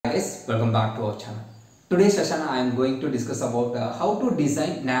guys, welcome back to our channel. Today's session I am going to discuss about how to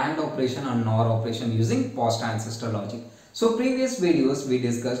design NAND operation and NOR operation using PassTransistor logic. So previous videos we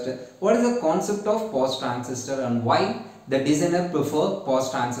discussed what is the concept of PassTransistor and why the designer prefer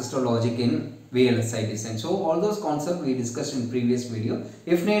PassTransistor logic in VLSI design. So all those concepts we discussed in previous video.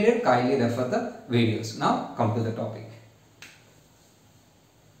 If needed, kindly refer the videos. Now come to the topic.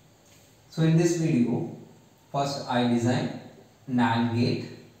 So in this video, first I design NAND gate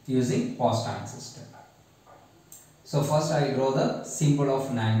using PassTransistor. So first I draw the symbol of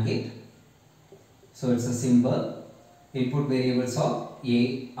NAND gate. So it's a symbol. Input variables are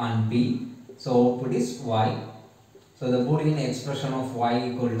A and B. So output is Y. So the Boolean expression of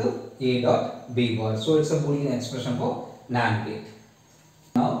Y equal to A dot B bar. So it's a Boolean expression for NAND gate.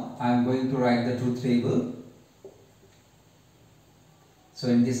 Now I am going to write the truth table. So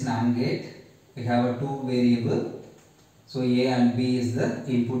in this NAND gate we have a two variable. So A and B is the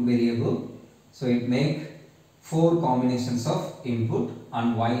input variable. So it make 4 combinations of input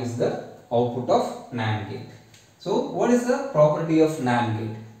and Y is the output of NAND gate. So what is the property of NAND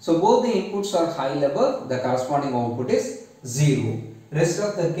gate? So both the inputs are high level, the corresponding output is 0. Rest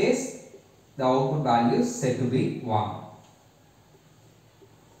of the case the output value is said to be 1.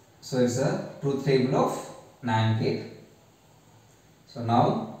 So it's a truth table of NAND gate. So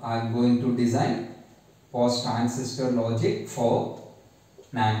now I am going to design PassTransistor logic for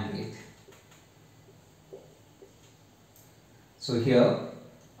NAND gate. So here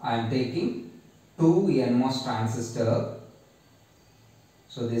I am taking 2 NMOS transistor.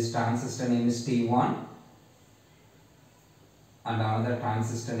 So this transistor name is T1 and another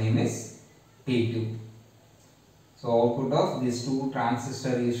transistor name is T2. So output of these two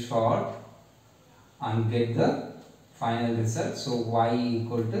transistor is short and get the final result. So Y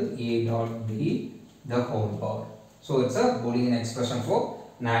equal to A dot B the whole bar. So it's a Boolean expression for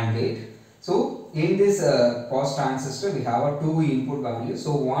NAND gate. So in this PassTransistor we have a 2 input value.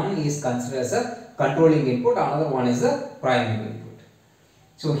 So one is considered as a controlling input, another one is a primary input.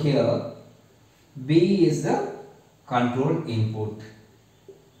 So here B is the control input.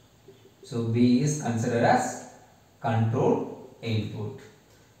 So B is considered as control input.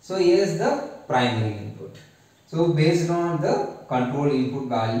 So A is the primary input. So based on the control input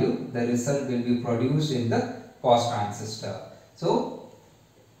value, the result will be produced in the PassTransistor. So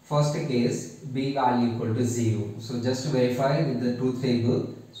first case B value equal to 0. So just to verify with the truth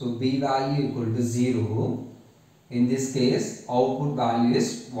table, so B value equal to 0. In this case output value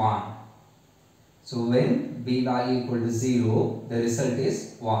is 1. So when B value equal to 0, the result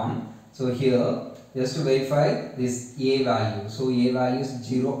is 1. So here just to verify this A value. So A value is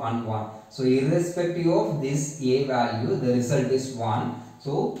 0 and 1. So irrespective of this A value, the result is 1.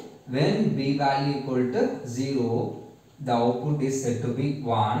 So when B value equal to 0, the output is said to be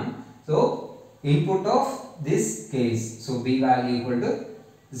 1. So input of this case, so B value equal to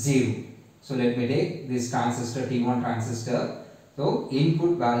 0. So let me take this transistor T1 transistor. So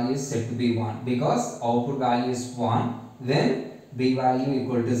input value is said to be 1 because output value is 1. When B value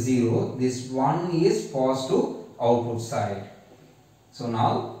equal to 0, this 1 is passed to output side. So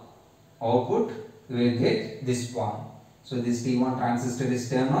now output you will get this 1. So this T1 transistor is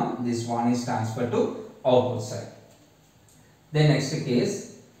turned on, this 1 is transferred to output side. Then next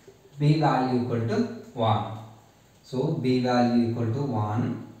case B value equal to 1. So B value equal to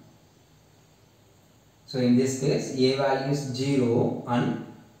 1. So in this case A value is 0 and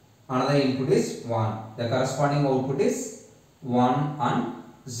another input is 1. The corresponding output is 1 and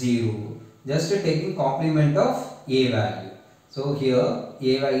 0. Just taking complement of A value. So here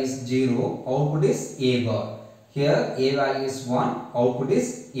A value is 0, output is A bar. Here A value is 1, output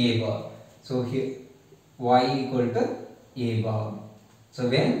is A bar. So here Y equal to A bar. So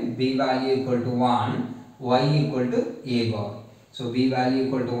when B value equal to 1, Y equal to A bar. So B value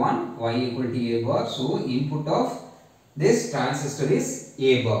equal to 1, Y equal to A bar. So input of this transistor is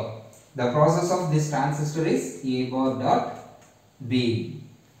A bar. The process of this transistor is A bar dot B.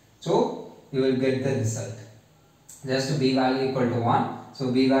 So you will get the result. Just B value equal to 1.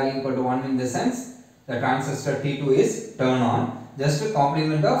 So B value equal to 1 in the sense the transistor T2 is turned on. Just a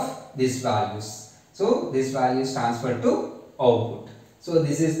complement of these values. So this value is transferred to output. So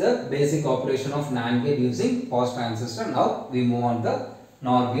this is the basic operation of NAND gate using PassTransistor. Now we move on the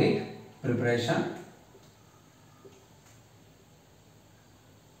NOR gate preparation.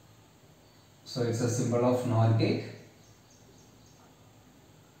 So it's a symbol of NOR gate.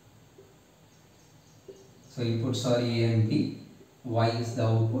 So inputs are A and B, Y is the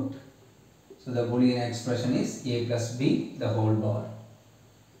output. So the Boolean expression is A plus B the whole bar.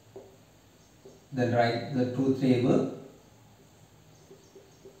 Then write the truth table.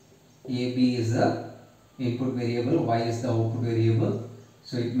 AB is the input variable, Y is the output variable.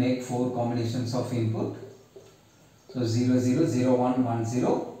 So it makes 4 combinations of input. So 0, 0, 0, 1, 1,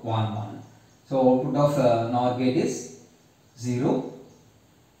 0, 1, 1. So output of NOR gate is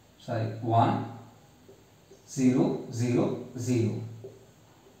 1, 0, 0, 0.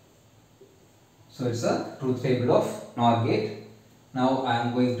 So it's a truth table of NOR gate. Now I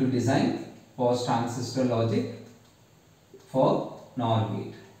am going to design POS transistor logic for NOR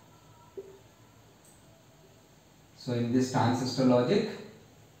gate. So in this transistor logic,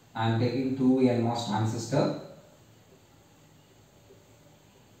 I am taking 2 NMOS transistor.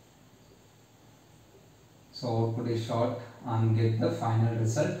 So output is short and get the final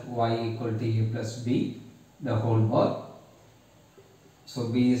result Y equal to A plus B, the whole bar. So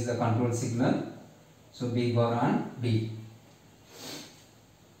B is the control signal. So B bar and B.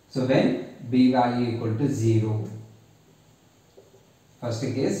 So when B value equal to 0. First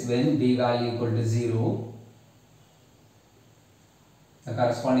case, when B value equal to 0, the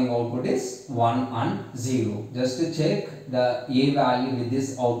corresponding output is 1 and 0. Just to check the A value with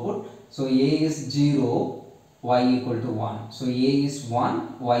this output. So A is 0, Y equal to 1. So A is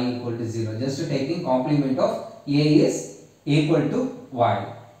 1, Y equal to 0. Just to taking complement of A is equal to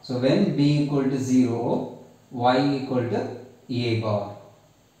Y. So when B equal to 0, Y equal to A bar.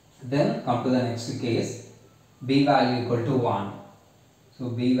 Then come to the next case, B value equal to 1. So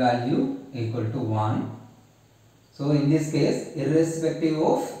B value equal to 1. So in this case, irrespective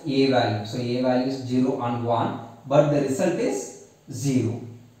of A value, so A value is 0 and 1, but the result is 0.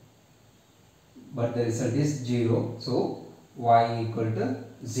 So Y equal to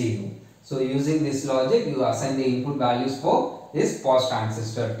 0. So using this logic, you assign the input values for this POS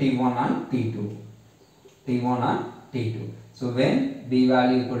transistor T1 and T2. So when B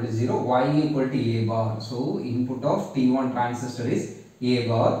value equal to 0, Y equal to A bar. So input of T1 transistor is A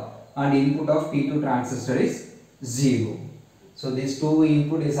bar and input of T2 transistor is 0. So these two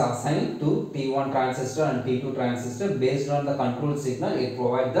input is assigned to T1 transistor and T2 transistor. Based on the control signal, it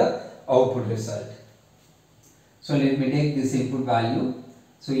provides the output result. So let me take this input value.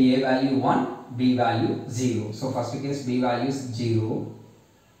 So A value 1, B value 0. So first case B value is 0.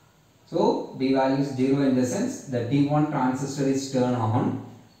 So B value is 0 in the sense the T1 transistor is turned on,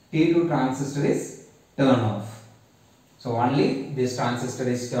 T2 transistor is turned off. So only this transistor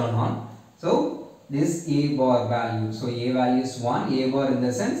is turned on. So this A bar value, so A value is 1, A bar in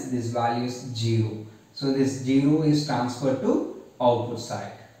the sense this value is 0. So this 0 is transferred to output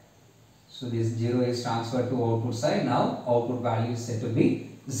side. So this 0 is transferred to output side. Now output value is said to be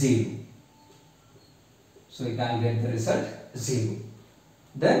 0. So you can get the result 0.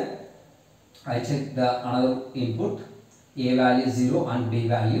 Then I check the another input, A value 0 and B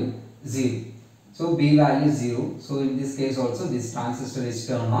value 0. So B value is 0. So in this case also this transistor is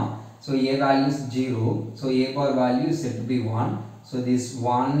turned on. So A value is 0. So A bar value is said to be 1. So this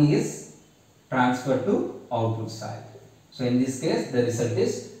 1 is transferred to output side. So in this case the result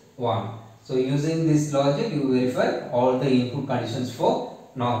is 1. So using this logic you verify all the input conditions for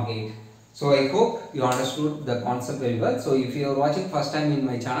NOR gate. So I hope you understood the concept very well. So if you are watching first time in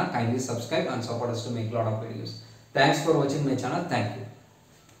my channel, kindly subscribe and support us to make a lot of videos. Thanks for watching my channel. Thank you.